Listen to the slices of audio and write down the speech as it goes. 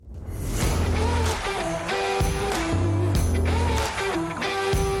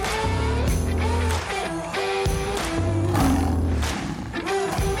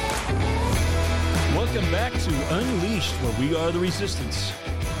where we are the resistance.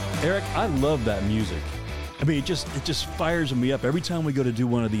 Eric, I love that music. I mean, it just fires me up every time we go to do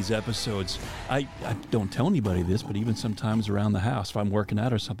one of these episodes. I don't tell anybody this, but even sometimes around the house, if I'm working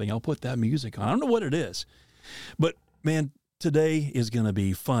out or something, I'll put that music on. I don't know what it is, but man, today is going to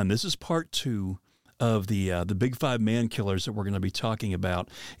be fun. This is part 2 of the Big 5 man killers that we're going to be talking about,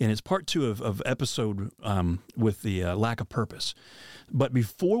 and it's part 2 of episode with the lack of purpose. But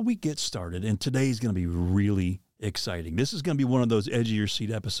before we get started, and today's going to be really exciting. This is going to be one of those edge of your seat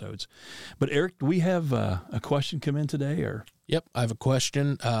episodes. But Eric, do we have a question come in today, or? Yep, I have a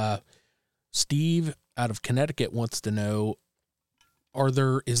question. Steve out of Connecticut wants to know: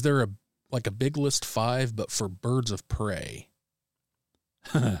 is there a big list 5, but for birds of prey?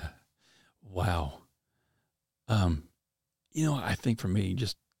 Wow. I think for me,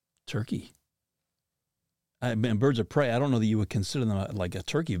 just turkey. Birds of prey, I don't know that you would consider them like a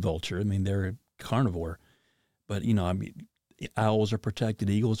turkey vulture. I mean, they're a carnivore, but owls are protected,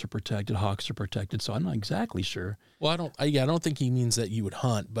 eagles are protected, hawks are protected. So I'm not exactly sure. Well, I don't think he means that you would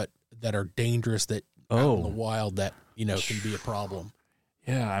hunt, but that are dangerous, that out in the wild, that, can be a problem.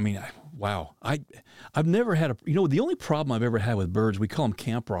 Yeah. I mean, wow. I've never had the only problem I've ever had with birds, we call them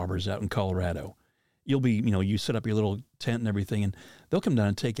camp robbers out in Colorado. You'll be, you set up your little tent and everything, and they'll come down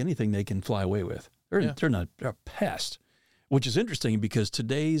and take anything they can fly away with. They're a pest, which is interesting because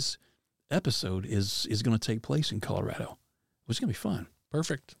today's episode is going to take place in Colorado, which is going to be fun.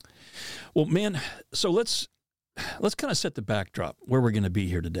 Perfect. Well, man, so let's kind of set the backdrop where we're going to be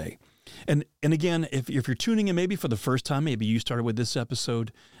here today. And again, if you're tuning in maybe for the first time, maybe you started with this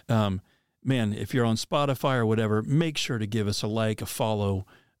episode, man, if you're on Spotify or whatever, make sure to give us a like, a follow,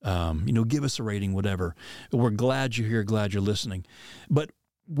 give us a rating, whatever. We're glad you're here, glad you're listening. But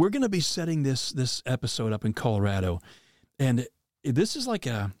we're going to be setting this episode up in Colorado. And this is like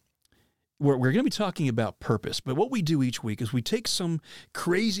we're going to be talking about purpose. But what we do each week is we take some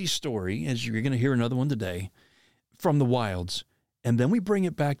crazy story, as you're going to hear another one today, from the wilds, and then we bring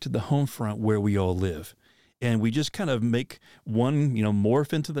it back to the home front where we all live. And we just kind of make one,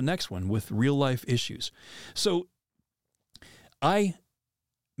 morph into the next one with real life issues. So I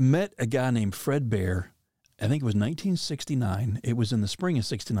met a guy named Fred Bear. I think it was 1969. It was in the spring of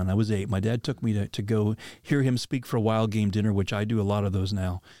 69. I was 8. My dad took me to go hear him speak for a wild game dinner, which I do a lot of those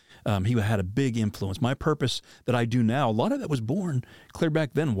now. He had a big influence. My purpose that I do now, a lot of that was born clear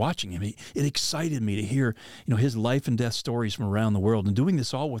back then watching him. It excited me to hear, his life and death stories from around the world, and doing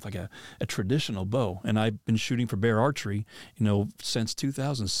this all with like a traditional bow. And I've been shooting for bear archery, since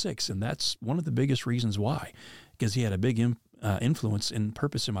 2006. And that's one of the biggest reasons why, because he had a big influence and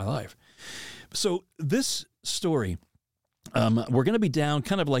purpose in my life. So this story, we're going to be down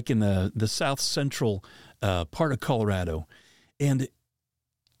kind of like in the south central part of Colorado. And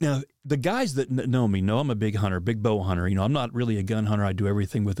now the guys that know me know I'm a big hunter, big bow hunter. I'm not really a gun hunter. I do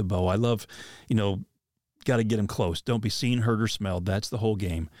everything with a bow. I love, got to get them close. Don't be seen, heard, or smelled. That's the whole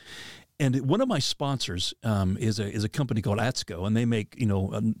game. And one of my sponsors is a company called Atsko, and they make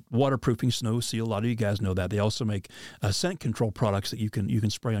waterproofing snow seal. A lot of you guys know that. They also make scent control products that you can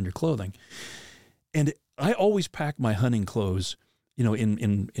spray on your clothing. And I always pack my hunting clothes,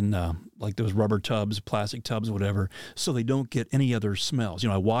 in like those rubber tubs, plastic tubs, whatever, so they don't get any other smells.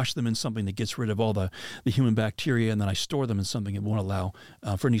 I wash them in something that gets rid of all the human bacteria, and then I store them in something that won't allow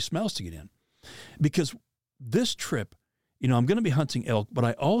for any smells to get in. Because this trip, I'm going to be hunting elk, but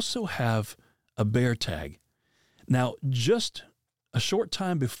I also have a bear tag. Now, just a short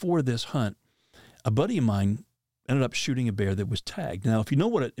time before this hunt, a buddy of mine ended up shooting a bear that was tagged. Now, if you know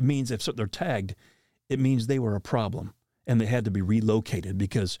what it means, if they're tagged, it means they were a problem and they had to be relocated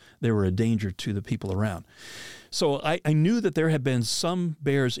because they were a danger to the people around. So I knew that there had been some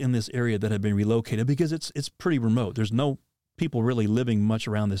bears in this area that had been relocated because it's pretty remote. There's no people really living much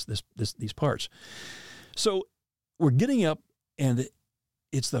around these parts. So we're getting up, and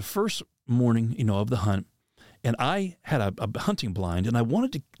it's the first morning, of the hunt, and I had a hunting blind, and I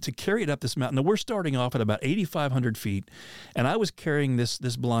wanted to carry it up this mountain. Now, we're starting off at about 8,500 feet, and I was carrying this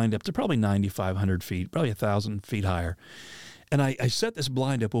blind up to probably 9,500 feet, probably 1,000 feet higher. And I set this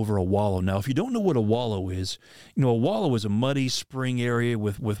blind up over a wallow. Now, if you don't know what a wallow is, a wallow is a muddy spring area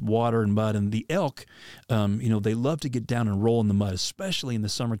with water and mud. And the elk, they love to get down and roll in the mud, especially in the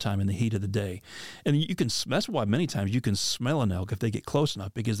summertime in the heat of the day. And that's why many times you can smell an elk if they get close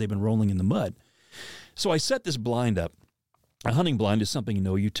enough because they've been rolling in the mud. So I set this blind up. A hunting blind is something,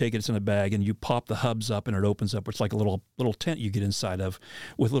 you take it's in a bag and you pop the hubs up and it opens up. It's like a little tent you get inside of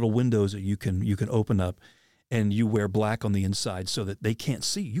with little windows that you can open up. And you wear black on the inside so that they can't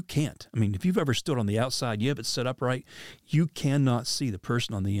see. You can't. I mean, if you've ever stood on the outside, you have it set up right, you cannot see the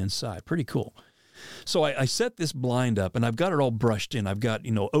person on the inside. Pretty cool. So I set this blind up, and I've got it all brushed in. I've got,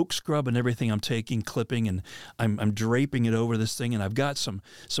 oak scrub and everything I'm taking, clipping, and I'm draping it over this thing, and I've got some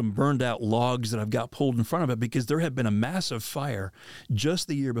burned out logs that I've got pulled in front of it because there had been a massive fire just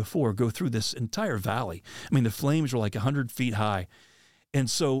the year before go through this entire valley. I mean, the flames were like 100 feet high. And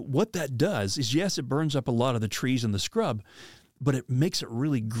so what that does is, yes, it burns up a lot of the trees and the scrub, but it makes it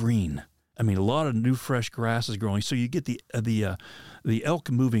really green. I mean, a lot of new fresh grass is growing, so you get the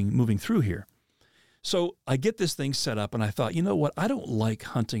elk moving through here. So I get this thing set up, and I thought, you know what? I don't like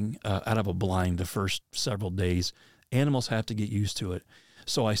hunting out of a blind the first several days. Animals have to get used to it.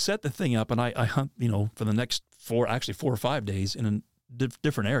 So I set the thing up, and I hunt, for the next 4 or 5 days in a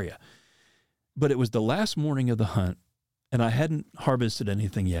different area. But it was the last morning of the hunt, and I hadn't harvested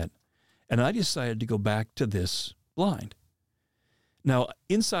anything yet, and I decided to go back to this blind. Now,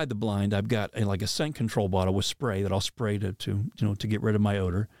 inside the blind, I've got a scent control bottle with spray that I'll spray to get rid of my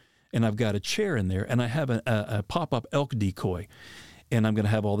odor, and I've got a chair in there, and I have a pop-up elk decoy, and I'm going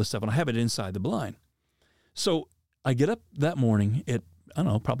to have all this stuff, and I have it inside the blind. So I get up that morning at,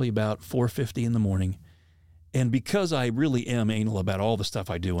 probably about 4:50 in the morning, and because I really am anal about all the stuff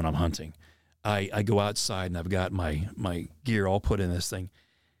I do when I'm hunting, I go outside, and I've got my gear all put in this thing.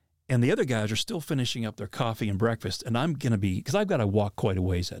 And the other guys are still finishing up their coffee and breakfast, and I'm going to because I've got to walk quite a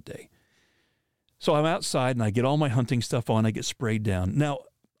ways that day. So I'm outside, and I get all my hunting stuff on. I get sprayed down. Now,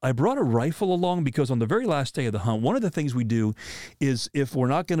 I brought a rifle along because on the very last day of the hunt, one of the things we do is if we're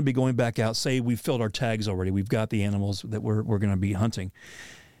not going to be going back out, say we've filled our tags already, we've got the animals that we're going to be hunting,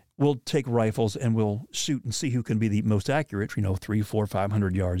 we'll take rifles and we'll shoot and see who can be the most accurate, 300, 400,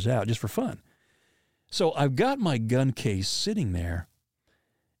 500 yards out, just for fun. So I've got my gun case sitting there,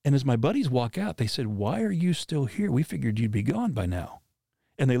 and as my buddies walk out, they said, "Why are you still here? We figured you'd be gone by now."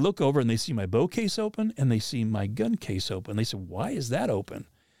 And they look over and they see my bow case open and they see my gun case open. They said, "Why is that open?"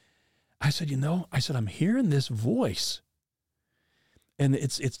 I said, I'm hearing this voice, and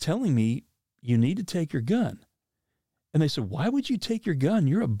it's telling me you need to take your gun. And they said, "Why would you take your gun?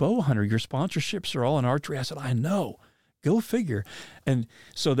 You're a bow hunter. Your sponsorships are all in archery." I said, "I know. Go figure." And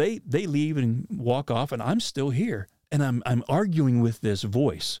so they leave and walk off, and I'm still here. And I'm arguing with this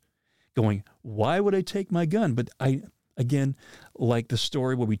voice, going, "Why would I take my gun?" But again, like the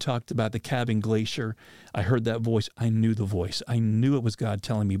story where we talked about the calving glacier, I heard that voice. I knew the voice. I knew it was God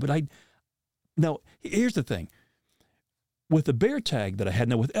telling me. But now, here's the thing. With the bear tag that I had,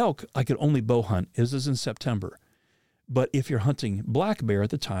 now with elk, I could only bow hunt. This is in September. But if you're hunting black bear at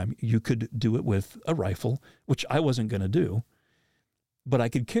the time, you could do it with a rifle, which I wasn't going to do, but I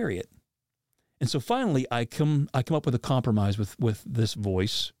could carry it. And so finally, I come up with a compromise with this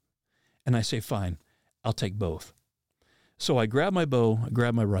voice, and I say, "Fine, I'll take both." So I grab my bow, I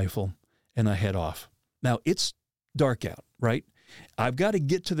grab my rifle, and I head off. Now, it's dark out, right? I've got to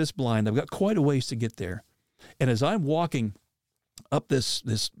get to this blind. I've got quite a ways to get there. And as I'm walking up this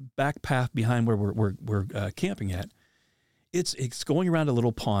back path behind where we're camping at, it's going around a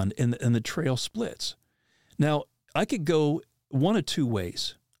little pond, and the trail splits. Now, I could go one of two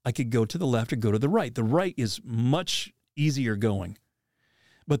ways. I could go to the left or go to the right. The right is much easier going.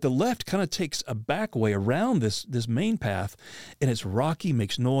 But the left kind of takes a back way around this main path, and it's rocky,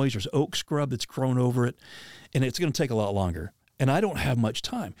 makes noise. There's oak scrub that's grown over it, and it's going to take a lot longer. And I don't have much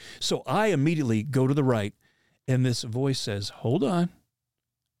time. So I immediately go to the right, and this voice says, "Hold on.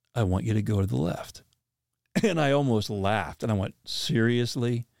 I want you to go to the left." And I almost laughed, and I went,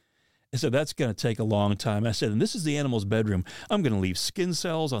 "Seriously?" I said, "That's going to take a long time." I said, "And this is the animal's bedroom. I'm going to leave skin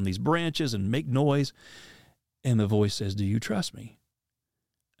cells on these branches and make noise." And the voice says, "Do you trust me?"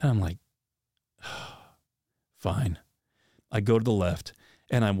 And I'm like, "Fine." I go to the left,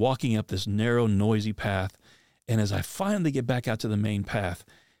 and I'm walking up this narrow, noisy path. And as I finally get back out to the main path,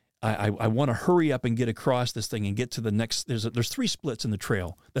 I want to hurry up and get across this thing and get to the next. There's 3 splits in the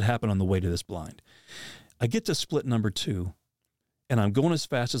trail that happen on the way to this blind. I get to split number 2. And I'm going as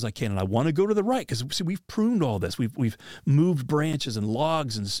fast as I can, and I want to go to the right because we've pruned all this. We've moved branches and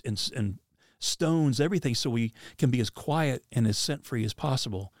logs and stones, everything, so we can be as quiet and as scent-free as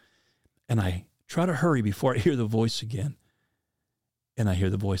possible. And I try to hurry before I hear the voice again. And I hear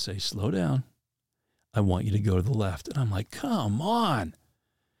the voice say, "Slow down. I want you to go to the left." And I'm like, "Come on."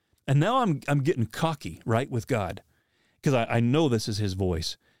 And now I'm getting cocky, right, with God, because I know this is his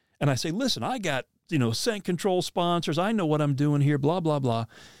voice. And I say, "Listen, I got scent control sponsors. I know what I'm doing here, blah, blah, blah."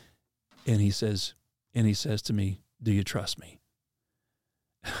 And he says to me, "Do you trust me?"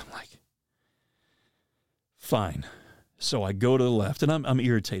 I'm like, "Fine." So I go to the left, and I'm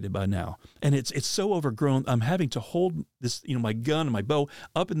irritated by now. And it's so overgrown. I'm having to hold this, my gun and my bow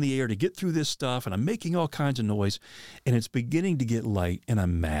up in the air to get through this stuff, and I'm making all kinds of noise, and it's beginning to get light, and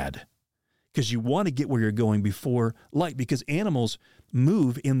I'm mad because you want to get where you're going before light, because animals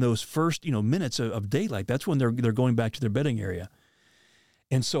move in those first, minutes of daylight. That's when they're going back to their bedding area.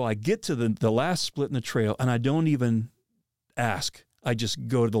 And so I get to the last split in the trail, and I don't even ask. I just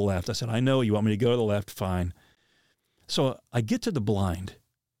go to the left. I said, I know you want me to go to the left. Fine. So I get to the blind,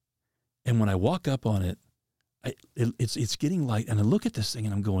 and when I walk up on it, it's getting light, and I look at this thing,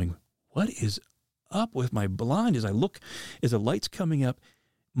 and I'm going, what is up with my blind? As the light's coming up,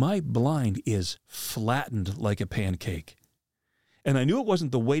 my blind is flattened like a pancake. And I knew it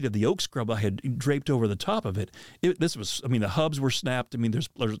wasn't the weight of the oak scrub I had draped over the top of it. The hubs were snapped. I mean, there's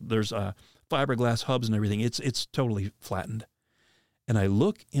fiberglass hubs and everything. It's totally flattened. And I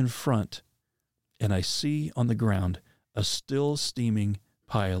look in front, and I see on the ground a still steaming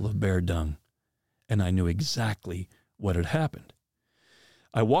pile of bear dung. And I knew exactly what had happened.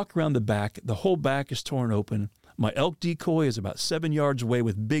 I walk around the back. The whole back is torn open. My elk decoy is about 7 yards away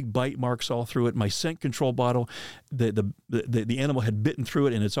with big bite marks all through it. My scent control bottle, the animal had bitten through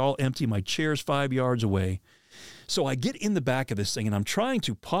it, and it's all empty. My chair's 5 yards away. So I get in the back of this thing, and I'm trying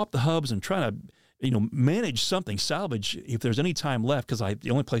to pop the hubs and try to, manage something, salvage if there's any time left, because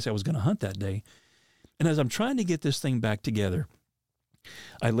the only place I was going to hunt that day. And as I'm trying to get this thing back together,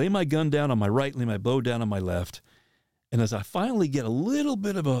 I lay my gun down on my right, lay my bow down on my left. And as I finally get a little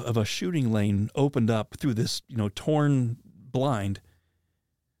bit of a shooting lane opened up through this, torn blind,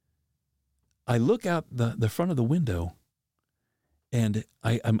 I look out the front of the window, and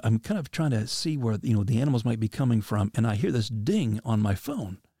I'm kind of trying to see where, the animals might be coming from. And I hear this ding on my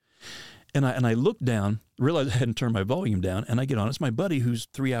phone. And I look down, realize I hadn't turned my volume down, and I get on. It's my buddy who's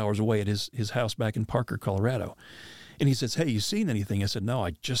 3 hours away at his house back in Parker, Colorado. And he says, hey, you seen anything? I said, no,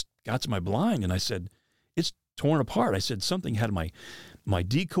 I just got to my blind. And I said, it's torn apart. I said, something had my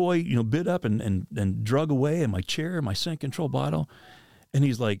decoy, bit up and drug away, and my chair, my scent control bottle. And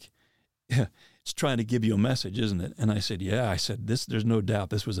he's like, yeah, it's trying to give you a message, isn't it? And I said, yeah. I said, there's no doubt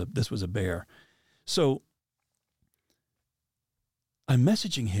this was a bear. So I'm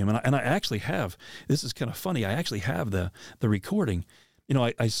messaging him, and I actually have, this is kind of funny, I actually have the recording.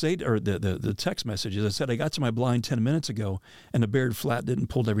 I say, or the text messages, I said, I got to my blind 10 minutes ago, and the bear had flattened it and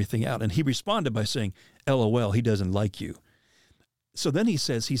pulled everything out. And he responded by saying, LOL, he doesn't like you. So then he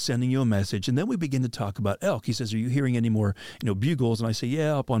says he's sending you a message, and then we begin to talk about elk. He says, are you hearing any more, bugles? And I say,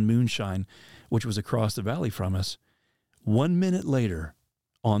 yeah, up on Moonshine, which was across the valley from us. 1 minute later,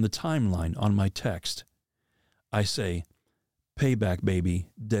 on the timeline, on my text, I say, payback, baby,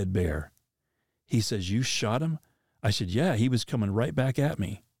 dead bear. He says, you shot him? I said, yeah, he was coming right back at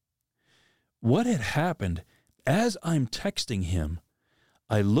me. What had happened, as I'm texting him,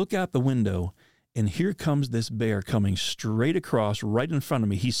 I look out the window, and here comes this bear coming straight across right in front of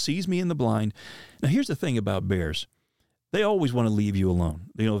me. He sees me in the blind. Now, here's the thing about bears. They always want to leave you alone.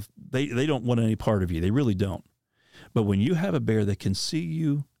 They don't want any part of you. They really don't. But when you have a bear that can see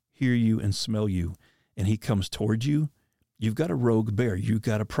you, hear you, and smell you, and he comes towards you, you've got a rogue bear. You've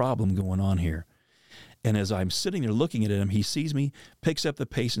got a problem going on here. And as I'm sitting there looking at him, he sees me, picks up the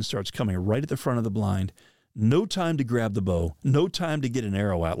pace, and starts coming right at the front of the blind. No time to grab the bow. No time to get an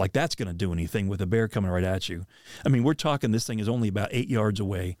arrow out. Like that's going to do anything with a bear coming right at you. I mean, we're talking this thing is only about 8 yards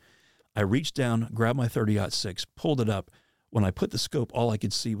away. I reached down, grabbed my 30-06, pulled it up. When I put the scope, all I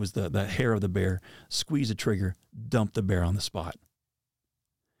could see was the hair of the bear, squeeze the trigger, dump the bear on the spot.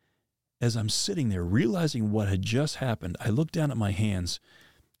 As I'm sitting there realizing what had just happened, I looked down at my hands,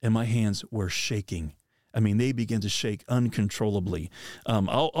 and my hands were shaking. I mean, they begin to shake uncontrollably.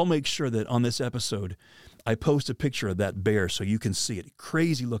 I'll make sure that on this episode, I post a picture of that bear so you can see it.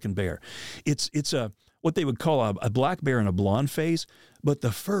 Crazy looking bear. It's what they would call a black bear in a blonde phase, but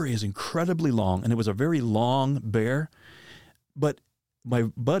the fur is incredibly long, and it was a very long bear. But my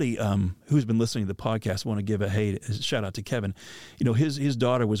buddy, who's been listening to the podcast, I want to give a shout out to Kevin. His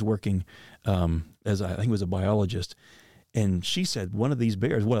daughter was working as I think was a biologist. And she said one of these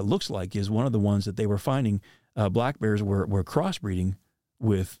bears, what it looks like is one of the ones that they were finding, black bears were crossbreeding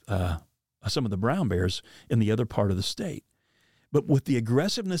with some of the brown bears in the other part of the state. But with the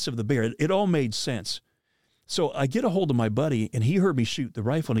aggressiveness of the bear, it all made sense. So I get a hold of my buddy, and he heard me shoot the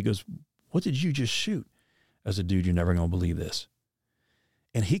rifle, and he goes, what did you just shoot? I said, dude, you're never going to believe this.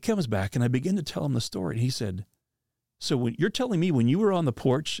 And he comes back, and I begin to tell him the story. And he said, so when you're telling me when you were on the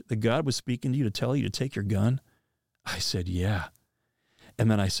porch that God was speaking to you to tell you to take your gun? I said, yeah.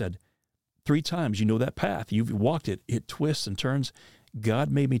 And then I said, 3 times, that path, you've walked it, it twists and turns. God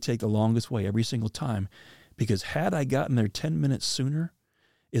made me take the longest way every single time, because had I gotten there 10 minutes sooner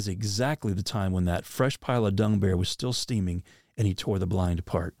is exactly the time when that fresh pile of dung bear was still steaming and he tore the blind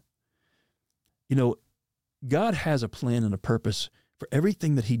apart. God has a plan and a purpose for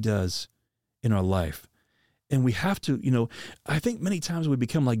everything that he does in our life. And we have to, I think many times we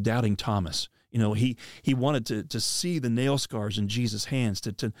become like doubting Thomas. He wanted to see the nail scars in Jesus' hands,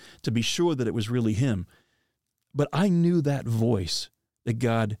 to be sure that it was really him. But I knew that voice that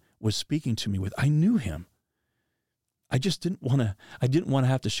God was speaking to me with. I knew him. I just didn't want to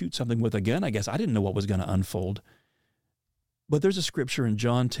have to shoot something with a gun, I guess. I didn't know what was going to unfold. But there's a scripture in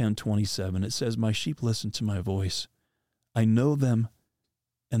John 10:27. It says, "My sheep listen to my voice. I know them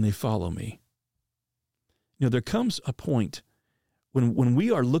and they follow me." There comes a point when we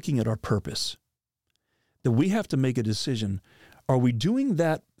are looking at our purpose that we have to make a decision. Are we doing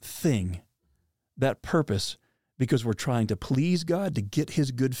that thing, that purpose, because we're trying to please God, to get his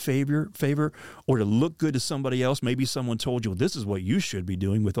good favor, or to look good to somebody else? Maybe someone told you, this is what you should be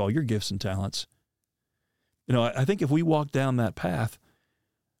doing with all your gifts and talents. I think if we walk down that path,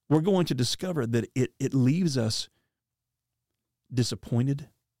 we're going to discover that it leaves us disappointed.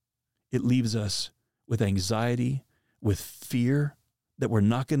 It leaves us with anxiety, with fear that we're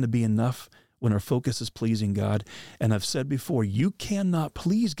not going to be enough when our focus is pleasing God. And I've said before, you cannot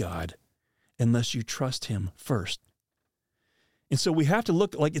please God unless you trust him first. And so we have to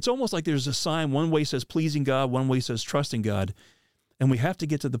look like, it's almost like there's a sign. One way says pleasing God, one way says trusting God. And we have to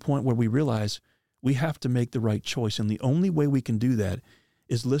get to the point where we realize we have to make the right choice. And the only way we can do that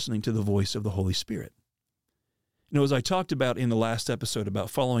is listening to the voice of the Holy Spirit. As I talked about in the last episode about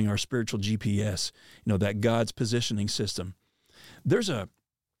following our spiritual GPS, that God's positioning system, there's a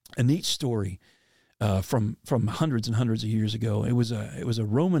neat story from hundreds and hundreds of years ago. It was a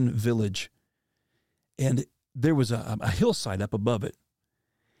Roman village, and there was a hillside up above it.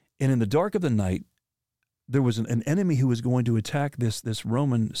 And in the dark of the night, there was an enemy who was going to attack this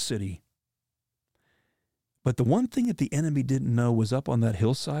Roman city. But the one thing that the enemy didn't know was up on that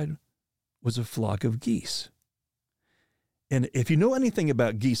hillside was a flock of geese. And if you know anything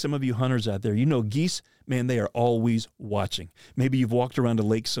about geese, some of you hunters out there, geese, man, they are always watching. Maybe you've walked around a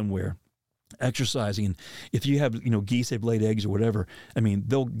lake somewhere exercising, and if you have, geese, they've laid eggs or whatever,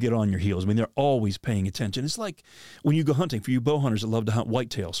 they'll get on your heels. They're always paying attention. It's like when you go hunting, for you bow hunters that love to hunt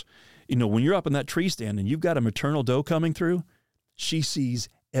whitetails. When you're up in that tree stand and you've got a maternal doe coming through, she sees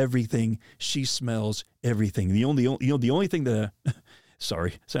everything. She smells everything. The only thing that,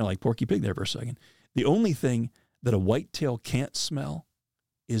 sorry, sounded like Porky Pig there for a second. The only thing that a whitetail can't smell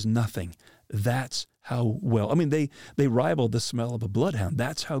is nothing. That's how well, they rival the smell of a bloodhound.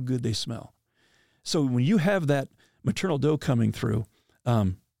 That's how good they smell. So when you have that maternal doe coming through,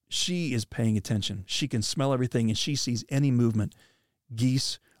 she is paying attention. She can smell everything, and she sees any movement.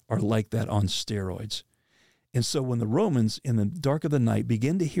 Geese are like that on steroids. And so when the Romans, in the dark of the night,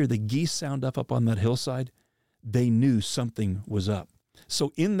 began to hear the geese sound up on that hillside, they knew something was up.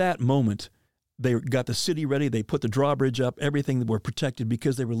 So in that moment, they got the city ready. They put the drawbridge up. Everything that were protected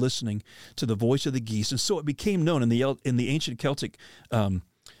because they were listening to the voice of the geese. And so it became known in the ancient Celtic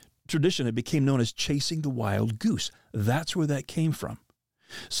tradition. It became known as chasing the wild goose. That's where that came from.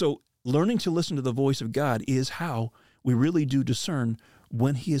 So learning to listen to the voice of God is how we really do discern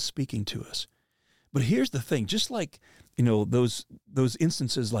when he is speaking to us. But here's the thing, just like, those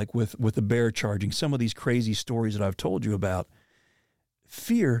instances like with the bear charging, some of these crazy stories that I've told you about,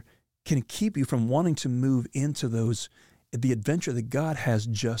 fear can keep you from wanting to move into the adventure that God has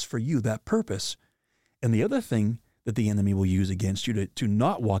just for you, that purpose. And the other thing that the enemy will use against you to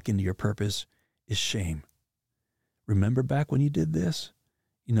not walk into your purpose is shame. Remember back when you did this?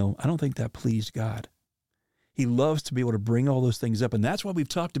 I don't think that pleased God. He loves to be able to bring all those things up. And that's why we've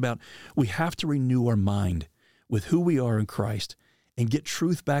talked about we have to renew our mind with who we are in Christ and get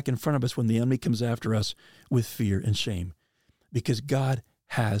truth back in front of us when the enemy comes after us with fear and shame. Because God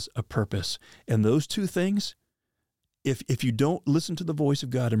has a purpose. And those two things, if you don't listen to the voice of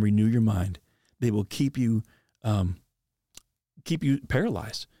God and renew your mind, they will keep you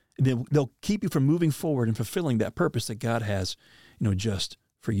paralyzed. They'll keep you from moving forward and fulfilling that purpose that God has, just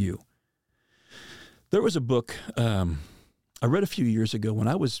for you. There was a book I read a few years ago when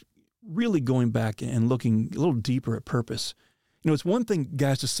I was really going back and looking a little deeper at purpose. It's one thing,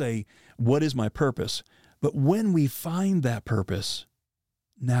 guys, to say, what is my purpose? But when we find that purpose,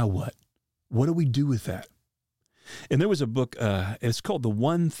 now what? What do we do with that? And there was a book, it's called The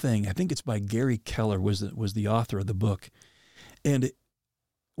One Thing. I think it's by Gary Keller was the author of the book. And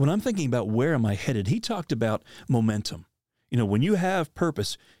when I'm thinking about where am I headed, he talked about momentum. When you have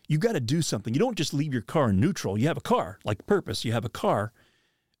purpose, you got to do something. You don't just leave your car in neutral. You have a car, like purpose. You have a car,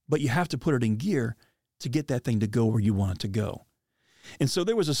 but you have to put it in gear to get that thing to go where you want it to go. And so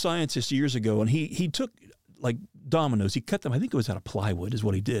there was a scientist years ago, and he took like dominoes. He cut them. I think it was out of plywood is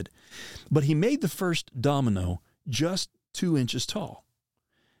what he did. But he made the first domino just 2 inches tall.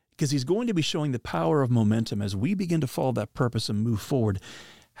 because he's going to be showing the power of momentum as we begin to follow that purpose and move forward.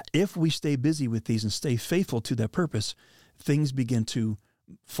 If we stay busy with these and stay faithful to that purpose, things begin to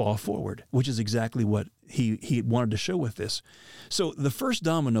fall forward, which is exactly what he wanted to show with this. So the first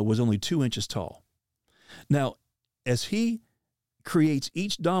domino was only 2 inches tall. Now, as he creates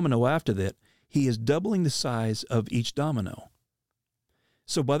each domino after that, he is doubling the size of each domino.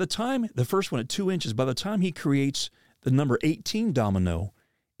 So by the time, the first one at 2 inches, by the time he creates the number 18 domino,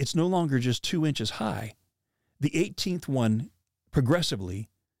 it's no longer just 2 inches high. The 18th one, progressively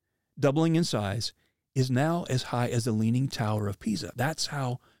doubling in size, is now as high as the Leaning Tower of Pisa. That's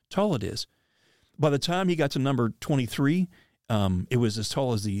how tall it is. By the time he got to number 23, it was as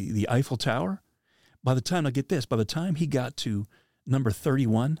tall as the Eiffel Tower. By the time, now get this, by the time he got to number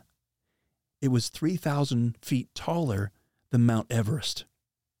 31, it was 3,000 feet taller than Mount Everest.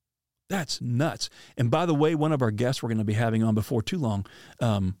 That's nuts. And by the way, one of our guests we're going to be having on before too long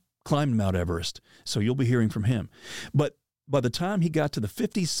climbed Mount Everest. So you'll be hearing from him. But by the time he got to the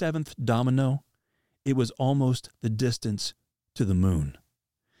 57th domino, it was almost the distance to the moon.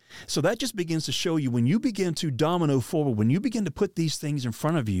 So that just begins to show you when you begin to domino forward, when you begin to put these things in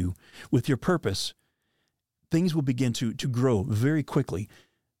front of you with your purpose, things will begin to grow very quickly.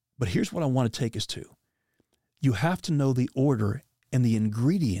 But here's what I want to take us to. You have to know the order and the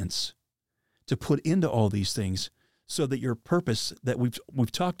ingredients to put into all these things so that your purpose that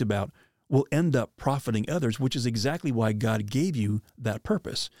we've talked about will end up profiting others, which is exactly why God gave you that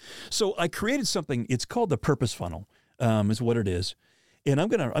purpose. So I created something, it's called the purpose funnel, is what it is. And I'm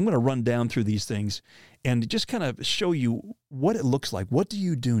gonna run down through these things and just kind of show you what it looks like. What do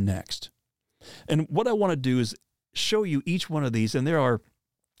you do next? And what I want to do is show you each one of these, and there are,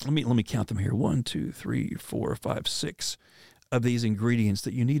 let me count them here. 1, 2, 3, 4, 5, 6 of these ingredients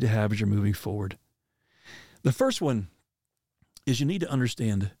that you need to have as you're moving forward. The first one is you need to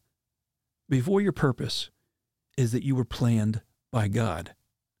understand before your purpose is that you were planned by God.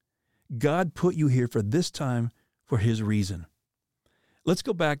 God put you here for this time for his reason. Let's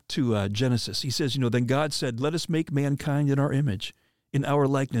go back to Genesis. He says, then God said, let us make mankind in our image, in our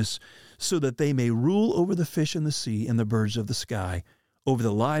likeness, so that they may rule over the fish in the sea and the birds of the sky, over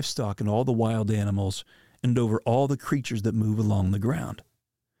the livestock and all the wild animals, and over all the creatures that move along the ground.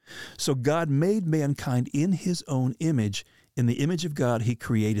 So God made mankind in his own image. In the image of God, he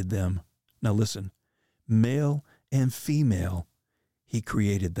created them. Now listen, male and female, he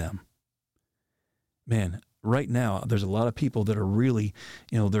created them. Man, right now, there's a lot of people that are really,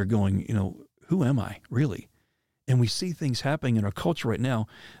 they're going, who am I, really? And we see things happening in our culture right now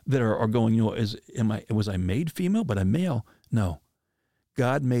that are going, was I made female, but I'm male? No.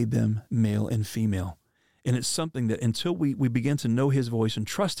 God made them male and female. And it's something that until we begin to know his voice and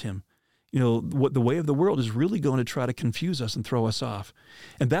trust him, what the way of the world is really going to try to confuse us and throw us off.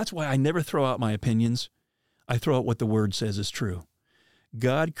 And that's why I never throw out my opinions. I throw out what the word says is true.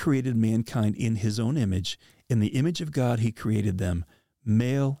 God created mankind in his own image. In the image of God, he created them.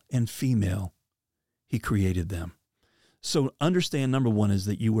 Male and female, he created them. So understand, number one, is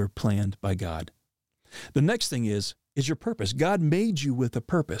that you were planned by God. The next thing is your purpose. God made you with a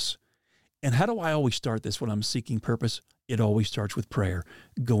purpose. And how do I always start this when I'm seeking purpose? It always starts with prayer,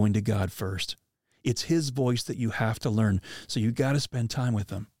 going to God first. It's his voice that you have to learn. So you got to spend time with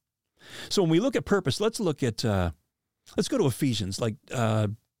him. So when we look at purpose, let's look at, let's go to Ephesians, let's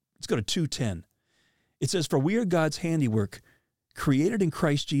go to 2:10. It says, for we are God's handiwork, created in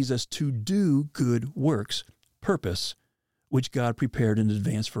Christ Jesus to do good works, purpose, which God prepared in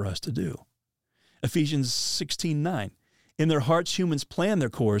advance for us to do. Ephesians 16:9, in their hearts humans plan their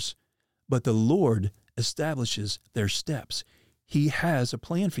course, but the Lord establishes their steps. He has a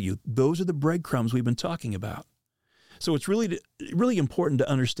plan for you. Those are the breadcrumbs we've been talking about. So it's really important to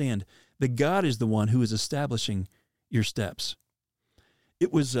understand that God is the one who is establishing your steps.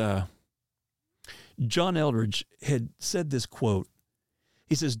 It was John Eldridge had said this quote.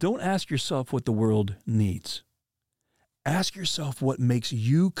 He says, don't ask yourself what the world needs. Ask yourself what makes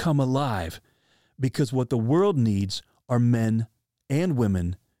you come alive, because what the world needs are men and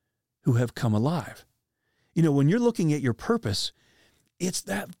women who have come alive. When you're looking at your purpose, it's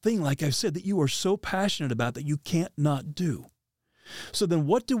that thing, like I've said, that you are so passionate about that you can't not do. So then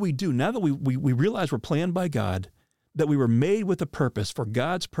what do we do? Now that we realize we're planned by God, that we were made with a purpose for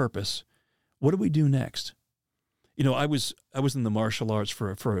God's purpose, what do we do next? I was in the martial arts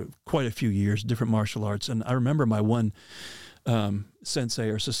for quite a few years, different martial arts. And I remember my one sensei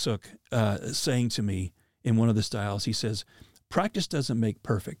or Sasuk saying to me in one of the styles, he says, practice doesn't make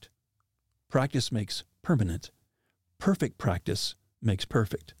perfect. Practice makes permanent. Perfect practice makes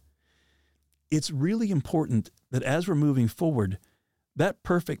perfect. It's really important that as we're moving forward, That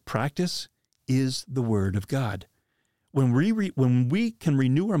perfect practice is the Word of God. When we can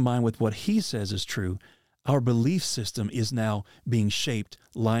renew our mind with what He says is true, our belief system is now being shaped,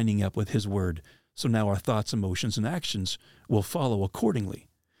 lining up with His Word. So now our thoughts, emotions, and actions will follow accordingly.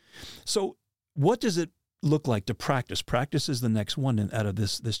 So what does it look like to practice? Practice is the next one out of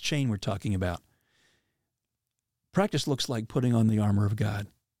this chain we're talking about. Practice looks like putting on the armor of God,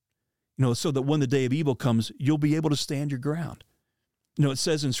 so that when the day of evil comes, you'll be able to stand your ground. It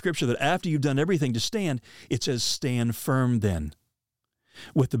says in Scripture that after you've done everything to stand, it says, stand firm then,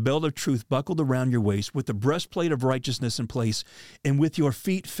 with the belt of truth buckled around your waist, with the breastplate of righteousness in place, and with your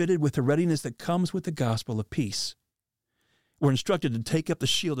feet fitted with the readiness that comes with the gospel of peace. We're instructed to take up the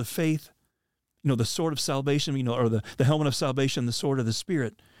shield of faith, the sword of salvation, or the helmet of salvation, the sword of the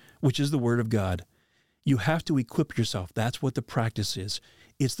Spirit, which is the Word of God. You have to equip yourself. That's what the practice is.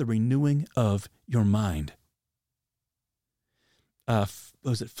 It's the renewing of your mind.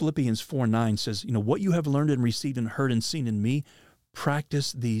 Philippians 4:9 says, what you have learned and received and heard and seen in me,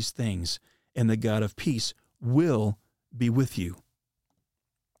 practice these things, and the God of peace will be with you.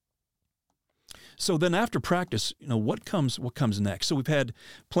 So then after practice, what comes next? So we've had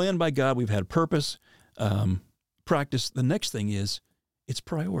plan by God, we've had purpose, practice. The next thing is, it's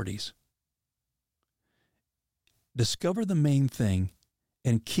priorities. Discover the main thing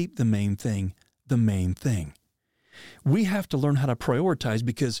and keep the main thing the main thing. We have to learn how to prioritize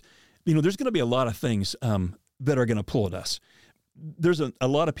because, there's going to be a lot of things that are going to pull at us. There's a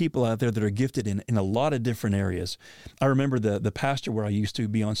lot of people out there that are gifted in a lot of different areas. I remember the pastor where I used to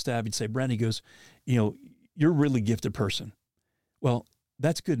be on staff, he'd say, Brent, he goes, you're a really gifted person. Well,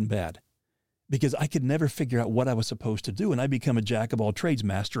 that's good and bad because I could never figure out what I was supposed to do, and I become a jack of all trades,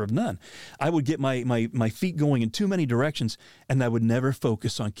 master of none. I would get my feet going in too many directions, and I would never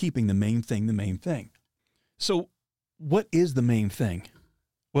focus on keeping the main thing the main thing. So what is the main thing?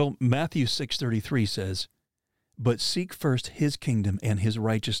 Well, Matthew 6:33 says, but seek first His kingdom and His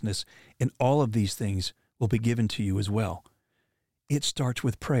righteousness, and all of these things will be given to you as well. It starts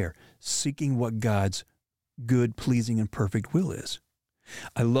with prayer, seeking what God's good, pleasing, and perfect will is.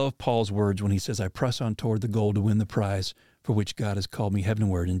 I love Paul's words when he says, I press on toward the goal to win the prize for which God has called me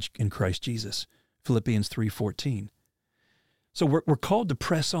heavenward in Christ Jesus. Philippians 3:14. So we're called to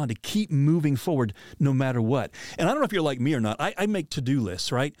press on, to keep moving forward no matter what. And I don't know if you're like me or not. I make to-do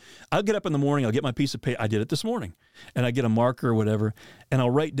lists, right? I'll get up in the morning, I'll get my piece of paper. I did it this morning. And I get a marker or whatever, and I'll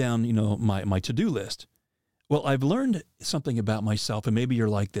write down, my to-do list. Well, I've learned something about myself, and maybe you're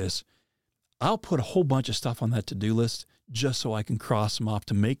like this. I'll put a whole bunch of stuff on that to-do list just so I can cross them off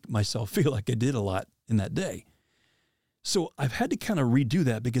to make myself feel like I did a lot in that day. So I've had to kind of redo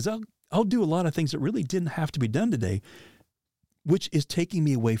that because I'll do a lot of things that really didn't have to be done today, which is taking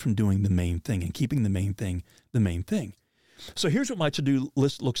me away from doing the main thing and keeping the main thing the main thing. So here's what my to-do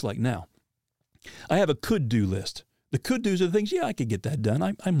list looks like now. I have a could-do list. The could-dos are the things, I could get that done.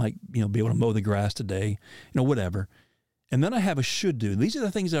 I might, be able to mow the grass today, whatever. And then I have a should-do. These are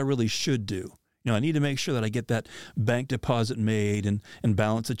the things I really should do. I need to make sure that I get that bank deposit made and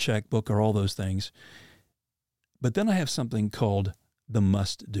balance a checkbook or all those things. But then I have something called the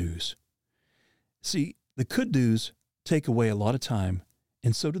must-dos. See, the could-dos take away a lot of time,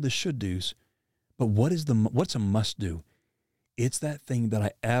 and so do the should-dos. But what's a must-do? It's that thing that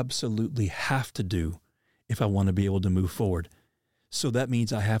I absolutely have to do if I want to be able to move forward. So that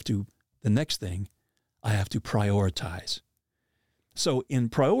means the next thing, I have to prioritize. So in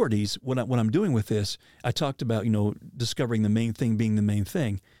priorities, what I'm doing with this, I talked about, discovering the main thing being the main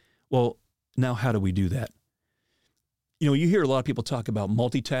thing. Well, now how do we do that? You hear a lot of people talk about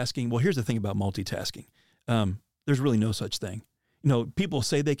multitasking. Well, here's the thing about multitasking. There's really no such thing. People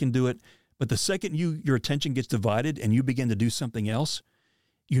say they can do it, but the second your attention gets divided and you begin to do something else,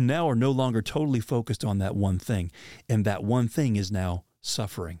 you now are no longer totally focused on that one thing. And that one thing is now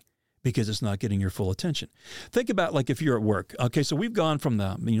suffering because it's not getting your full attention. Think about like if you're at work. Okay, so we've gone from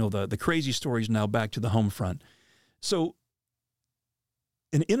the crazy stories now back to the home front. So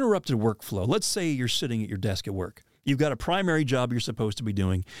an interrupted workflow, let's say you're sitting at your desk at work. You've got a primary job you're supposed to be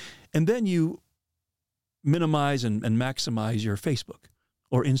doing, and then you minimize and maximize your Facebook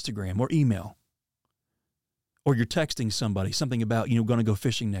or Instagram or email, or you're texting somebody something about, going to go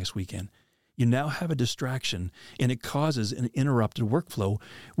fishing next weekend. You now have a distraction, and it causes an interrupted workflow,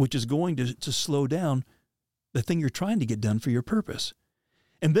 which is going to slow down the thing you're trying to get done for your purpose.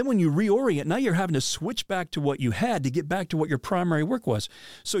 And then when you reorient, now you're having to switch back to what you had to get back to what your primary work was.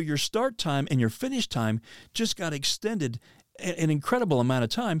 So your start time and your finish time just got extended an incredible amount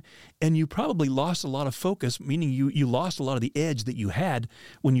of time, and you probably lost a lot of focus, meaning you lost a lot of the edge that you had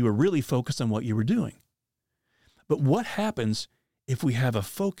when you were really focused on what you were doing. But what happens if we have a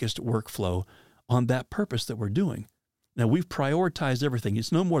focused workflow on that purpose that we're doing. Now, we've prioritized everything.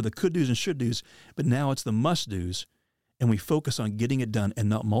 It's no more the could do's and should do's, but now it's the must do's, and we focus on getting it done and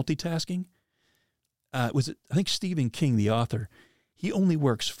not multitasking. I think Stephen King, the author, he only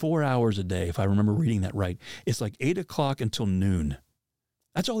works 4 hours a day, if I remember reading that right. It's like 8 o'clock until noon.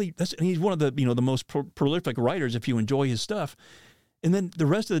 That's all and he's one of the, the most prolific writers if you enjoy his stuff. And then the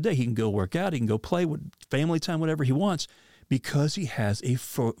rest of the day, he can go work out, he can go play with family time, whatever he wants, because he has a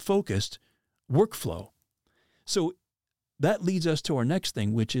focused workflow. So that leads us to our next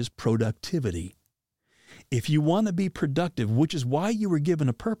thing, which is productivity. If you want to be productive, which is why you were given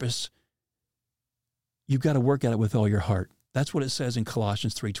a purpose, you've got to work at it with all your heart. That's what it says in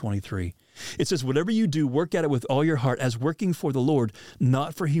Colossians 3:23. It says, whatever you do, work at it with all your heart as working for the Lord,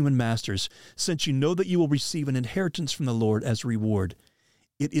 not for human masters, since you know that you will receive an inheritance from the Lord as reward.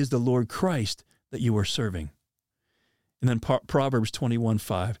 It is the Lord Christ that you are serving. And then Proverbs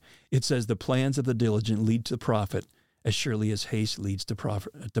 21:5, it says, the plans of the diligent lead to profit as surely as haste leads to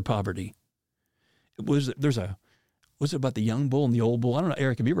poverty. Was it about the young bull and the old bull? I don't know,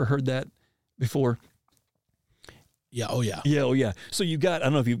 Eric, have you ever heard that before? Yeah. Oh, yeah. Yeah. Oh, yeah. So I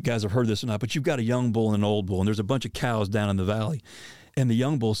don't know if you guys have heard this or not, but you've got a young bull and an old bull, and there's a bunch of cows down in the valley. And the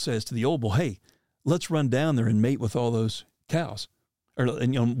young bull says to the old bull, hey, let's run down there and mate with all those cows,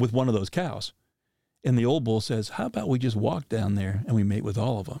 with one of those cows. And the old bull says, how about we just walk down there and we mate with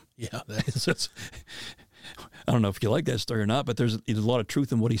all of them? Yeah. I don't know if you like that story or not, but there's a lot of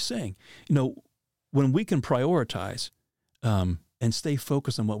truth in what he's saying. When we can prioritize and stay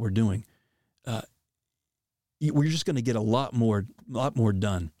focused on what we're doing, we're just going to get a lot more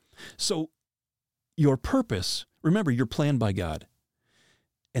done. So your purpose, remember, you're planned by God,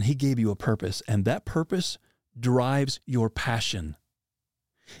 and he gave you a purpose, and that purpose drives your passion.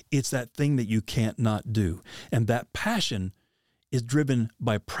 It's that thing that you can't not do. And that passion is driven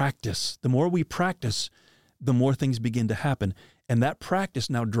by practice. The more we practice, the more things begin to happen. And that practice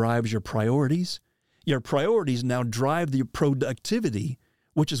now drives your priorities. Your priorities now drive the productivity,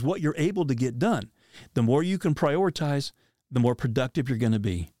 which is what you're able to get done. The more you can prioritize, the more productive you're going to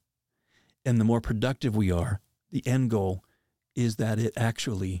be. And the more productive we are, the end goal is that it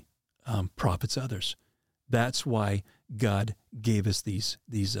actually profits others. That's why God gave us these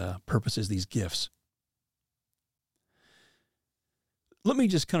purposes, these gifts. Let me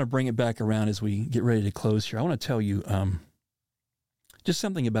just kind of bring it back around as we get ready to close here. I want to tell you just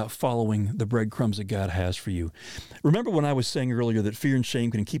something about following the breadcrumbs that God has for you. Remember when I was saying earlier that fear and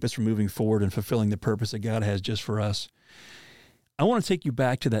shame can keep us from moving forward and fulfilling the purpose that God has just for us? I want to take you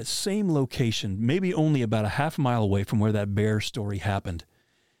back to that same location, maybe only about a half mile away from where that bear story happened.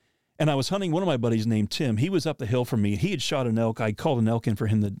 And I was hunting one of my buddies named Tim. He was up the hill from me. He had shot an elk. I called an elk in for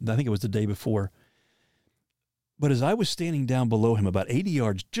him, I think it was the day before. But as I was standing down below him, about 80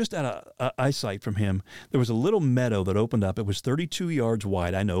 yards, just out of eyesight from him, there was a little meadow that opened up. It was 32 yards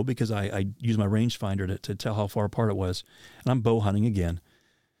wide. I know because I used my rangefinder to tell how far apart it was. And I'm bow hunting again.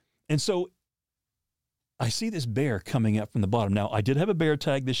 And so I see this bear coming up from the bottom. Now, I did have a bear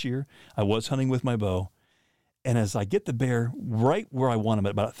tag this year. I was hunting with my bow. And as I get the bear right where I want him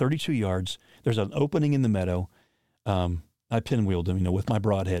at about 32 yards, there's an opening in the meadow. I pinwheeled him, with my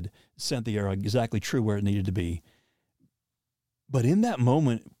broadhead, sent the arrow exactly true where it needed to be. But in that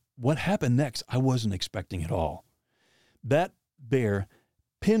moment, what happened next, I wasn't expecting at all. That bear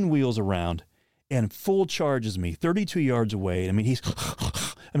pinwheels around and full charges me 32 yards away.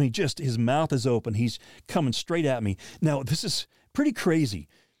 Just his mouth is open. He's coming straight at me. Now, this is pretty crazy.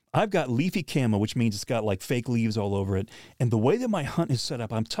 I've got leafy camo, which means it's got like fake leaves all over it. And the way that my hunt is set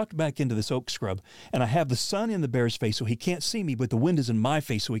up, I'm tucked back into this oak scrub, and I have the sun in the bear's face so he can't see me, but the wind is in my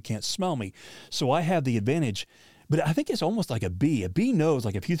face so he can't smell me. So I have the advantage. But I think it's almost like a bee. A bee knows,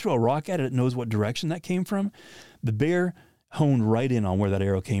 like if you throw a rock at it, it knows what direction that came from. The bear honed right in on where that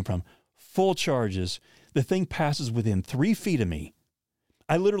arrow came from. Full charges. The thing passes within 3 feet of me.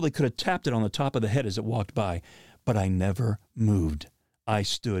 I literally could have tapped it on the top of the head as it walked by, but I never moved. I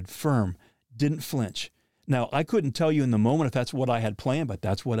stood firm, didn't flinch. Now, I couldn't tell you in the moment if that's what I had planned, but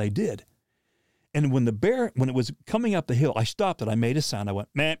that's what I did. And when it was coming up the hill, I stopped it. I made a sound. I went,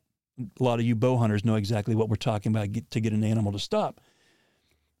 meh. A lot of you bow hunters know exactly what we're talking about to get an animal to stop.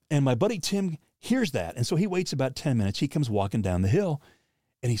 And my buddy Tim hears that. And so he waits about 10 minutes. He comes walking down the hill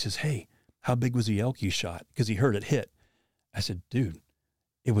and he says, hey, how big was the elk you shot? Because he heard it hit. I said, dude,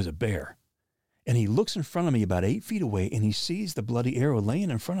 it was a bear. And he looks in front of me about 8 feet away and he sees the bloody arrow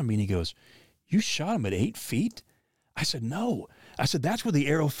laying in front of me and he goes, you shot him at 8 feet? I said, no. I said, that's where the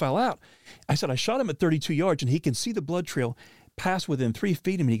arrow fell out. I said, I shot him at 32 yards and he can see the blood trail pass within 3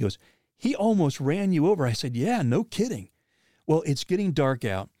 feet of me. He goes, he almost ran you over. I said, yeah, no kidding. Well, it's getting dark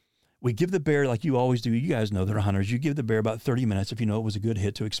out. We give the bear, like you always do. You guys know they're hunters. You give the bear about 30 minutes if you know it was a good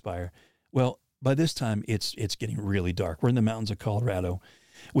hit to expire. Well, by this time, it's getting really dark. We're in the mountains of Colorado.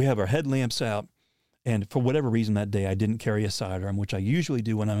 We have our headlamps out. And for whatever reason that day, I didn't carry a sidearm, which I usually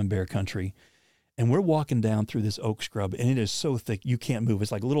do when I'm in bear country. And we're walking down through this oak scrub, and it is so thick you can't move.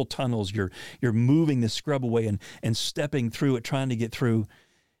 It's like little tunnels. You're moving the scrub away and stepping through it, trying to get through.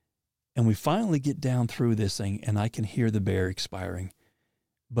 And we finally get down through this thing, and I can hear the bear expiring.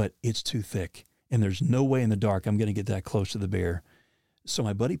 But it's too thick, and there's no way in the dark I'm going to get that close to the bear. So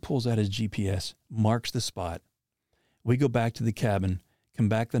my buddy pulls out his GPS, marks the spot. We go back to the cabin, come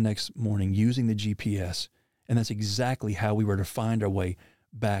back the next morning using the GPS, and that's exactly how we were to find our way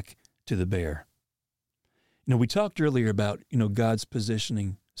back to the bear. You know, we talked earlier about, God's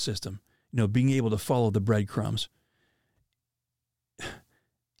positioning system, being able to follow the breadcrumbs.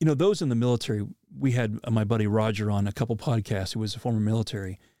 Those in the military, we had my buddy Roger on a couple podcasts who was a former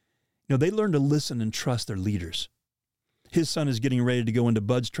military. They learn to listen and trust their leaders. His son is getting ready to go into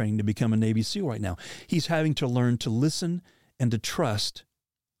BUDS training to become a Navy SEAL right now. He's having to learn to listen and to trust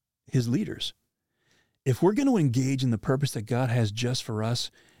his leaders. If we're going to engage in the purpose that God has just for us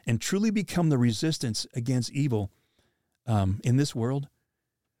and truly become the resistance against evil in this world,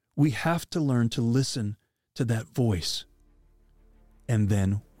 we have to learn to listen to that voice. And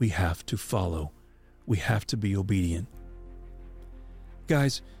then we have to follow. We have to be obedient.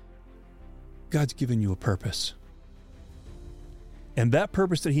 Guys, God's given you a purpose. And that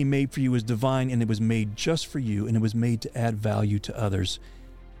purpose that he made for you is divine, and it was made just for you, and it was made to add value to others.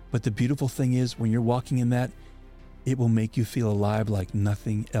 But the beautiful thing is, when you're walking in that, it will make you feel alive like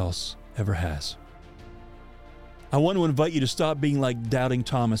nothing else ever has. I want to invite you to stop being like doubting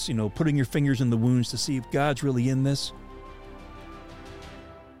Thomas, putting your fingers in the wounds to see if God's really in this.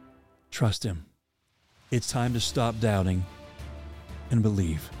 Trust him. It's time to stop doubting and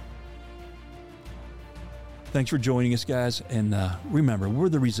believe. Thanks for joining us, guys. And remember, we're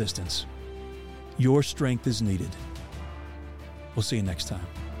the resistance. Your strength is needed. We'll see you next time.